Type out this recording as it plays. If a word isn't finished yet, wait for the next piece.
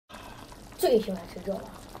最喜欢吃这了。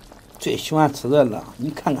最喜欢吃这了，你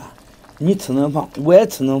看看，你吃能放，我也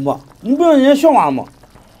吃能放，你不让人家笑话吗？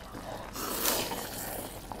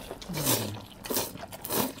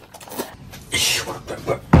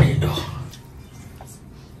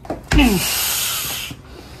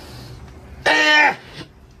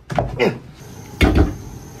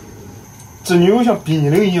这牛像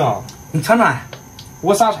冰凌一样，你尝尝。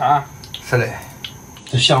我撒叉。是的，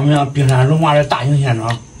这像不像冰山融化的大型现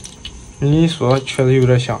场？你说确实有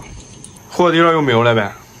点像。火锅底料有没有了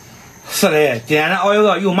呗？是的，今天熬一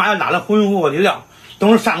个又麻又辣的红油火锅底料，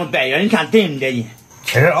等上个百叶，你看得没得劲？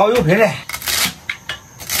切点熬油配菜，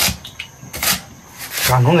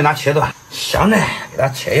香葱给它切断，香菜给它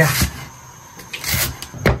切一下，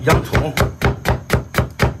洋葱。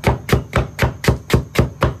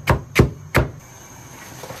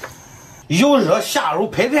油热下入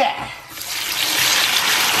配菜，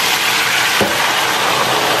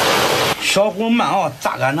小火慢熬，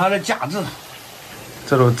榨干它的价值。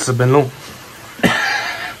这都资本龙。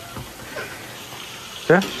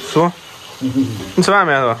哎，叔，你吃饭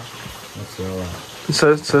没？叔？我吃了。你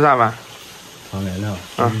吃啥饭？胖来了。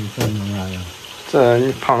啊。这弄啥呀？这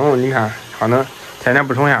你胖龙，你看，反正天天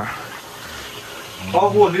不重样。好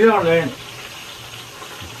锅底料嘞。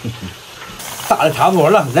炸的差不多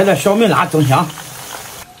了，来点小米辣增香，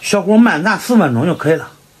小火慢炸10分钟就可以了。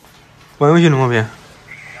玩游戏怎么变？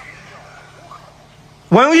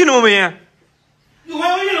玩游戏怎么变？又玩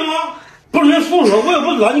游戏了吗？不是你叔叔，我又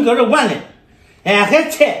不知道你搁这玩呢。哎，还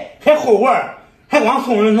菜，还好玩，还光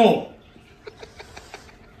送人头。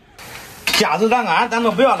虾子咱都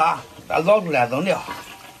不要了，咱捞出来扔掉。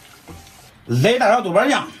来大勺豆瓣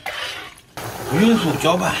酱，匀速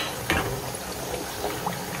搅拌。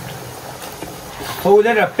稍微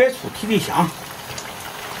来点白醋提提香，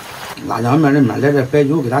辣酱面里面来点白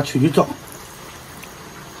酒给它去燥，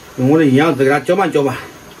用我的阴阳汁给它搅拌搅拌，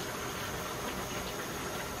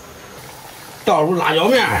倒入辣椒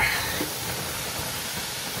面，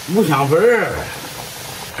五香粉儿，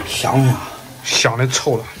香不香？香的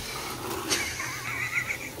臭了。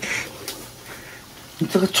你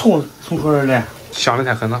这个臭从何而来？香的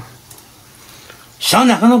太狠了。香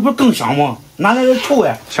的可能不是更香吗？哪来的臭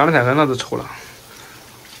呀？香的太狠了，都臭了。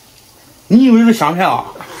你以为是香菜啊？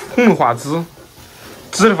红花籽，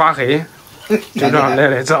籽的发黑，就这样来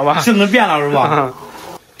的，知道吧？性质变了是吧？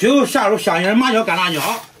最后下入香叶、麻椒、干辣椒，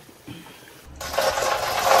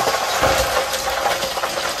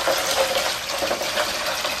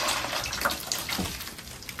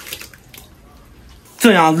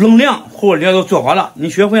这样冷凉火锅底料都做好了，你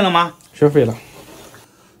学会了吗？学会了。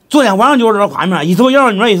昨天晚上就是这画面，一头羊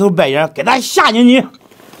肉卷，一头白叶，给它下进去。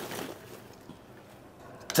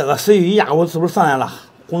这个水鱼鸭骨是不是上来了？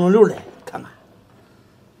红中溜的，看看，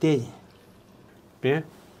得劲。别，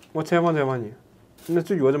我采访你，你那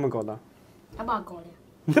嘴角怎么搞的？他爸搞的。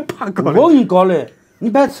你爸搞的？我给你搞的，你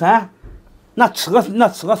别吃啊！那吃个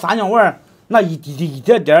撒尿丸，那一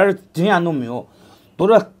点经验都没有，都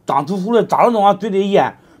是当主厨的扎着往嘴里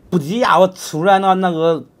咽，不挤压我吃出来那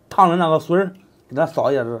个糖的那个水儿，给他烧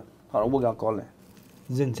一下子，他说我给他搞的。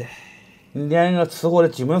人才，你连那个吃货的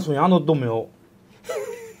基本素养都没有。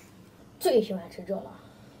最喜欢吃这了。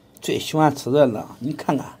最喜欢吃这了，你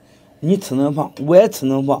看看，你吃能胖，我也吃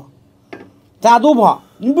能胖，咱俩都胖，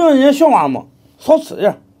你不让人家笑话吗？少吃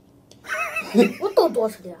点。我都多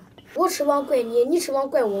吃点，我吃完怪你，你吃完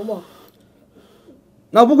怪我吗？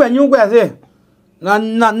那不怪你，怪谁？那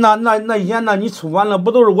以前你吃完了，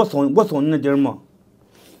不都是我送你那底儿吗？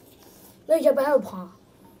那以前不还是胖？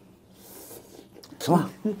吃吧。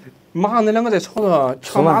马上那两个在吵着，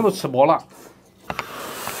全马都吃饱了。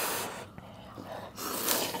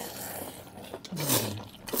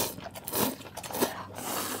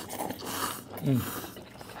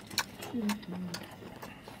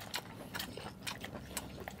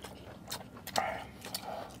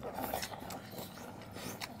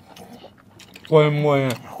过瘾过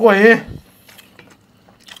瘾过瘾。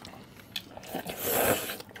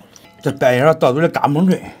这白叶到嘴里嘎嘣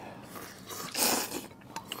脆。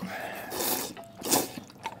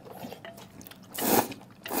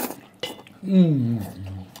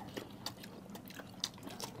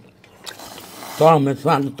早上没吃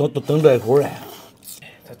饭都等这一口嘞，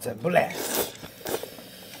这真不赖。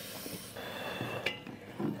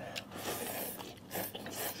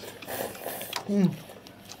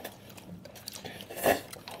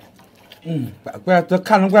怪这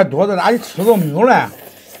看着怪多的，咋一吃都没有嘞？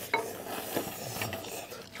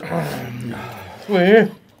对。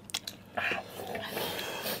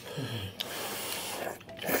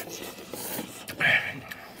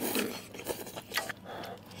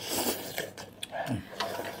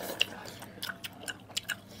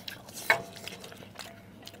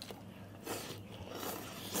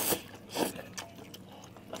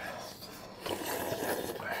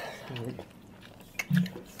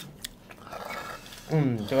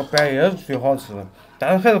这个百叶最好吃，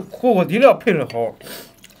但是还是火锅底料配着好。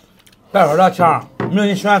别说这强，明儿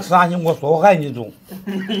你喜欢吃啥，你跟我说，我喊你走。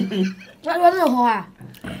咋说这么好啊？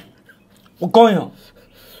我高兴。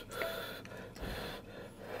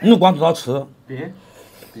你光知道吃。别，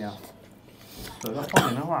说个好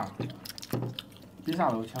听的话，比啥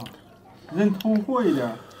都强。人头活一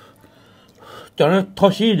点，叫人讨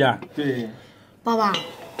喜一点。对。爸爸，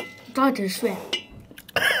长得真帅。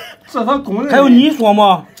这他公认。还有你说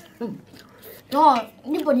吗？然后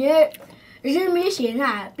你不仅人美心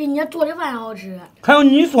善，比你做的饭好吃。还有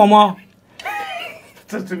你说吗？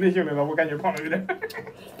这真没行了，我感觉胖了有点。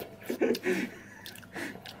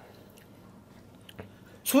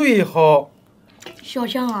厨艺好。小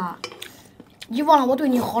强啊，你忘了我对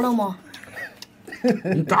你好了吗？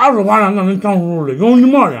你咋说话呢？那人强叔叔的，有礼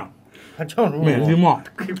貌的。还强叔叔？没礼貌。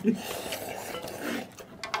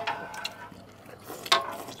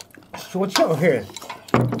小强还。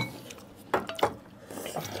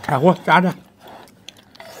开火夹着。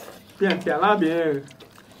变天辣饼。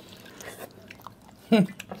哼。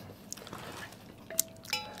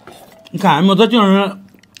你看没？这就是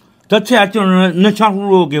这菜，就是恁强叔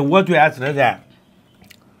叔给我最爱吃的菜。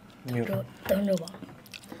等着吧。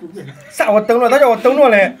啥？我等着，他叫我等着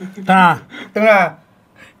嘞。啊，等着。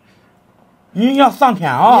你要上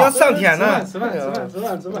天啊！你要上天呢？吃饭。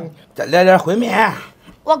再来点烩面。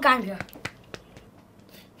我干吃。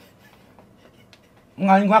我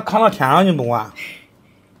看你快扛到天上去不管。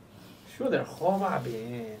学点好吧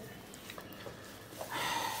呗。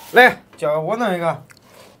来，叫我弄一个。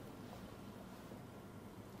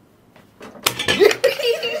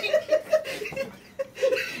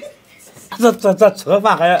这吃个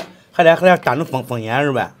饭还得担着风险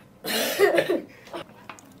是呗？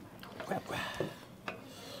乖，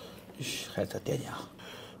还得点点啊。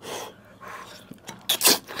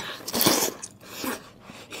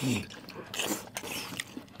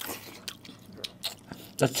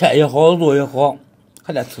这菜也好，肉也好，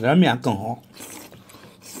还得吃点面更好。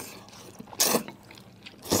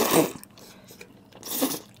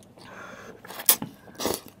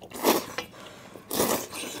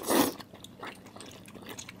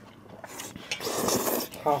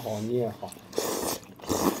他好，你也好。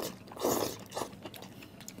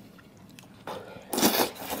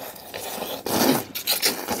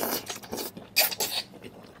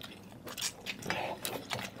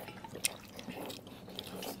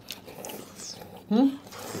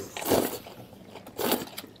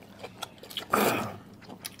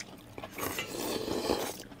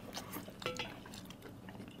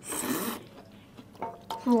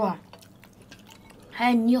叔叔，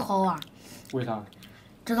还你好啊？为啥？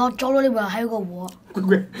知道角落里边还有个我。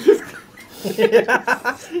乖。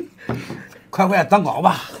快长高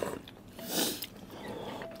吧！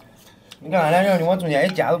你看俺俩人往中间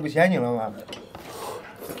一夹都不嫌弃了吗？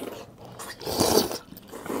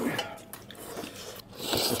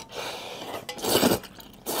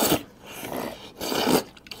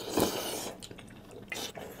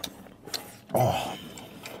哦。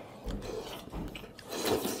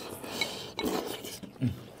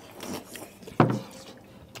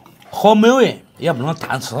好美味也不能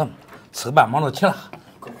单吃，吃个半饱就齐了。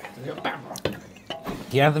这叫半饱。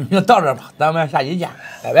今天视频就到这儿吧，咱们下期见，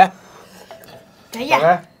拜拜。再见。拜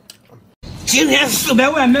拜。今天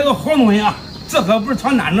400万买个好东西啊，这可不是炒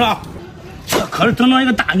单子啊，这可是整整一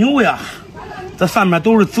个大牛呀！这上面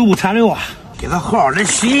都是植物残留啊，给它好好的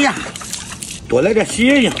洗一下，多来点洗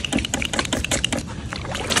洁精。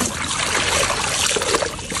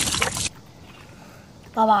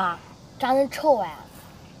爸爸，咋的臭啊？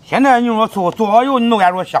现在你说臭，做好以后你都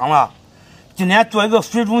该说香了。今天做一个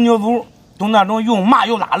水煮牛肚，都那种又麻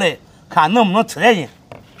又辣的，看能不能吃得进。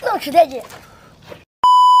能吃得进。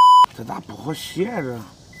这咋不好写着？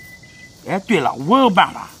哎，对了，我有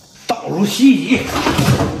办法，倒入洗衣机，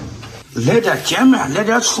来点碱面，来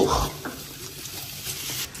点醋，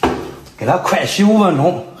给它快洗5分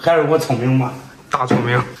钟。还是我聪明吧？大聪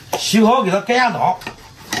明。洗好，给它改下刀，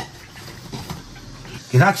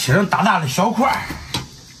给它切成大大的小块。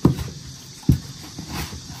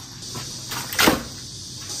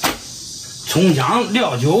葱姜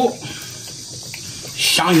料酒、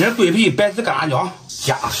香叶、桂皮、白芷、干辣椒，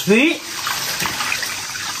加水，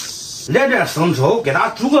来点生抽，给它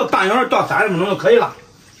煮个半小时到30分钟就可以了。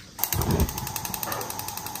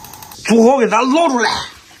煮好给它捞出来，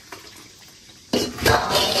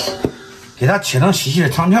给它切成细细的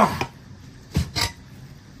长条。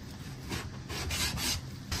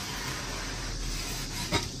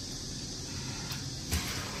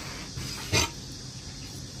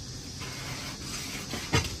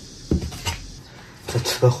这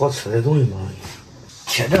吃的好吃的东西不容易。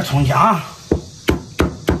切点葱姜，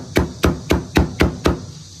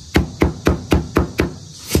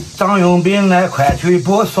张永斌来，快去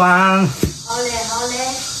剥蒜。好嘞，好嘞。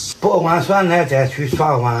剥完蒜来，再去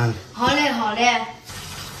刷碗。好嘞，好嘞。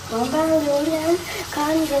我把榴莲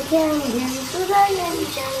看着甜甜，就在眼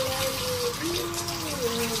前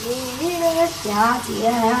的夏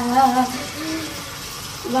天，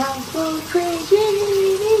晚风吹起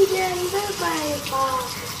林间的白发，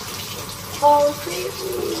风吹起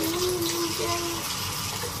林间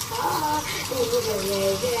啊，一个月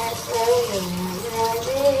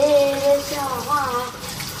的笑话。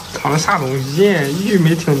唱的啥东西？一句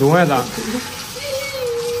没听懂呀的。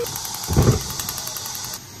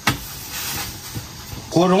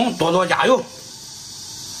锅中多加油，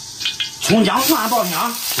葱姜蒜爆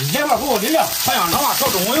香，盐巴火锅底料，炒香肠炒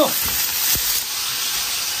中油，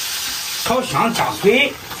炒香加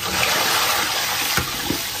水，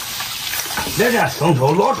来点生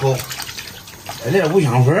抽、老抽，来点五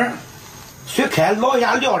香粉，水开老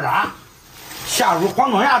鸭料渣，下入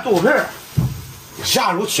黄豆芽豆皮，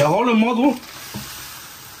下入切好的毛肚，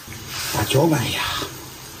搅拌一下。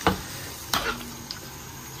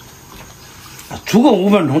煮个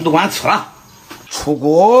5分钟都管吃了。出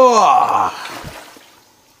锅，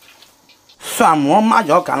蒜末、麻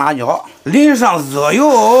椒、干辣椒，淋上热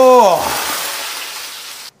油。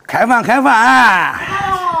开饭，开饭！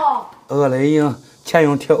饿了已经前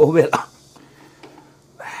用铁欧贝了。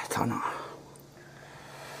哎，尝尝，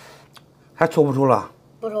还臭不臭了？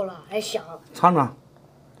不臭了，还香。尝尝，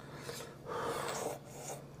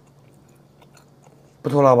不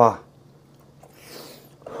臭了吧？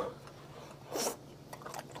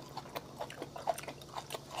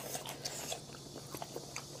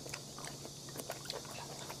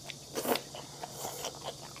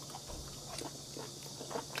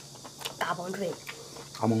大棒槌，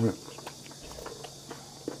大棒槌。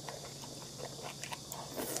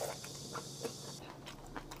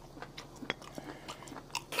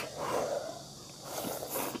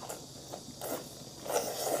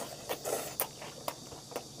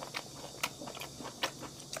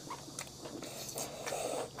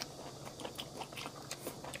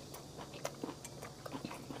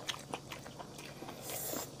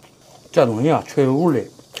这东西啊，脆乎乎的。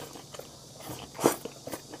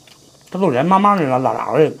这都连麻麻的了，辣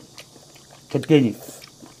辣的，这给劲。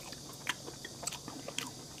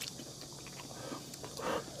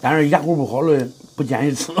但是牙口不好的不建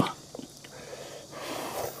议吃。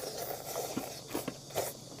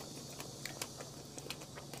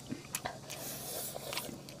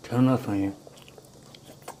听那声音，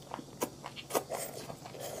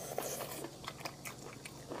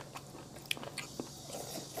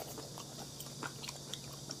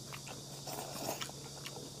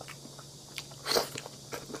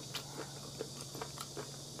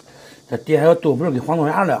这底下有豆皮跟黄豆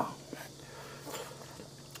芽的。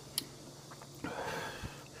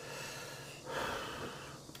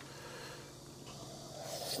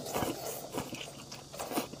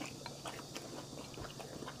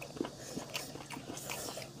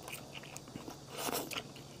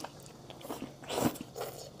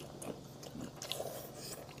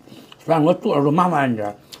虽然我做的都麻烦一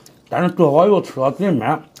点，但是做好以后吃到嘴里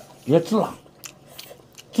面也值了，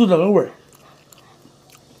值这个味儿。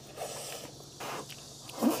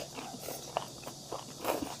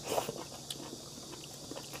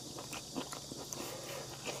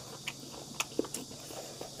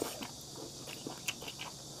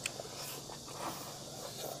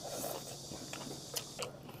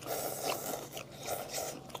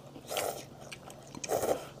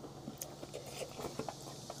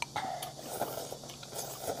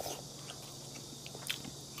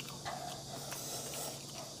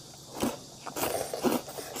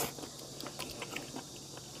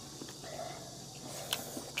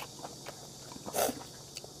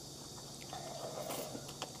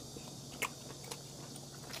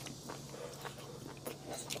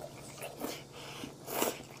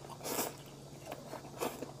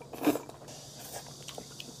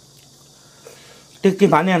这跟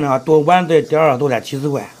饭店呢，多碗的点儿都得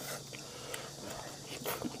70块。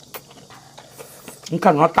你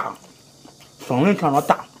看它大，生的看它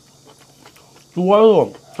大，煮完以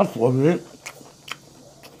后它缩水，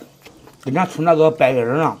跟咱吃那个白叶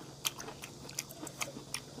人啊。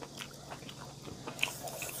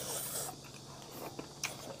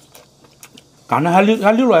刚才还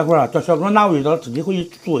留了一会儿，叫小哥拿味道自己回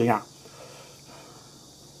去做一下。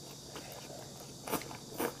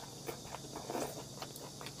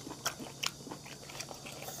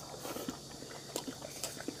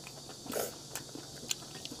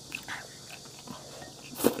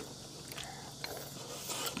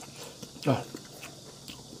啊。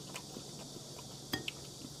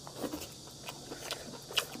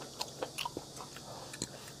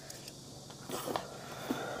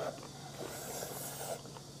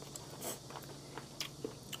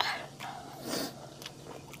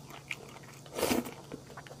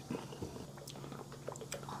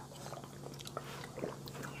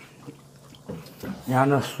你看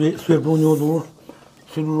那水煮牛肚、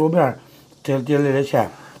水煮肉片这类的菜，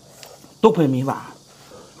都配米饭。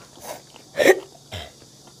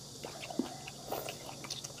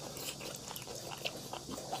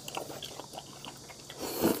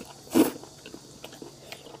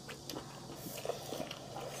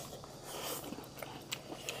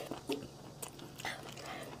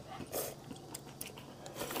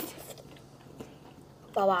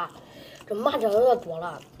爸爸，这麻酱有点多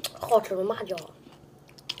了，好吃的麻酱。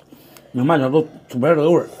那麻酱都出不来这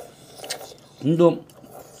个味儿，你搁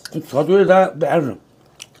嘴里咱不爱吃。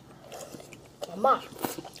麻。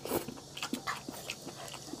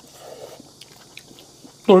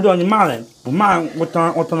都是叫你麻的，不麻我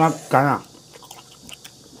当它干啥？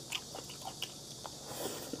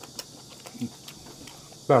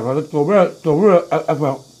不要说这多味儿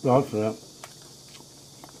不好吃。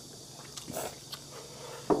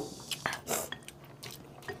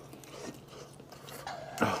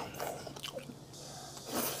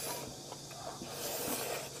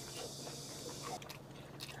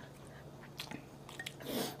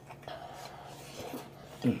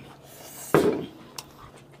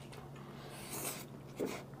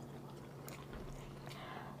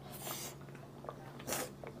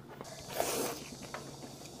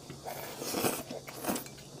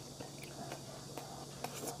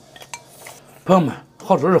朋友们，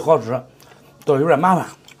好吃是好吃，都有点麻烦。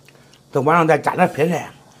等晚上再加点配菜，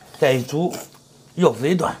再一煮，又是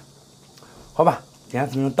一顿。好吧，今天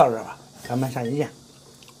视频到这儿吧，咱们下期见。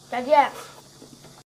再见。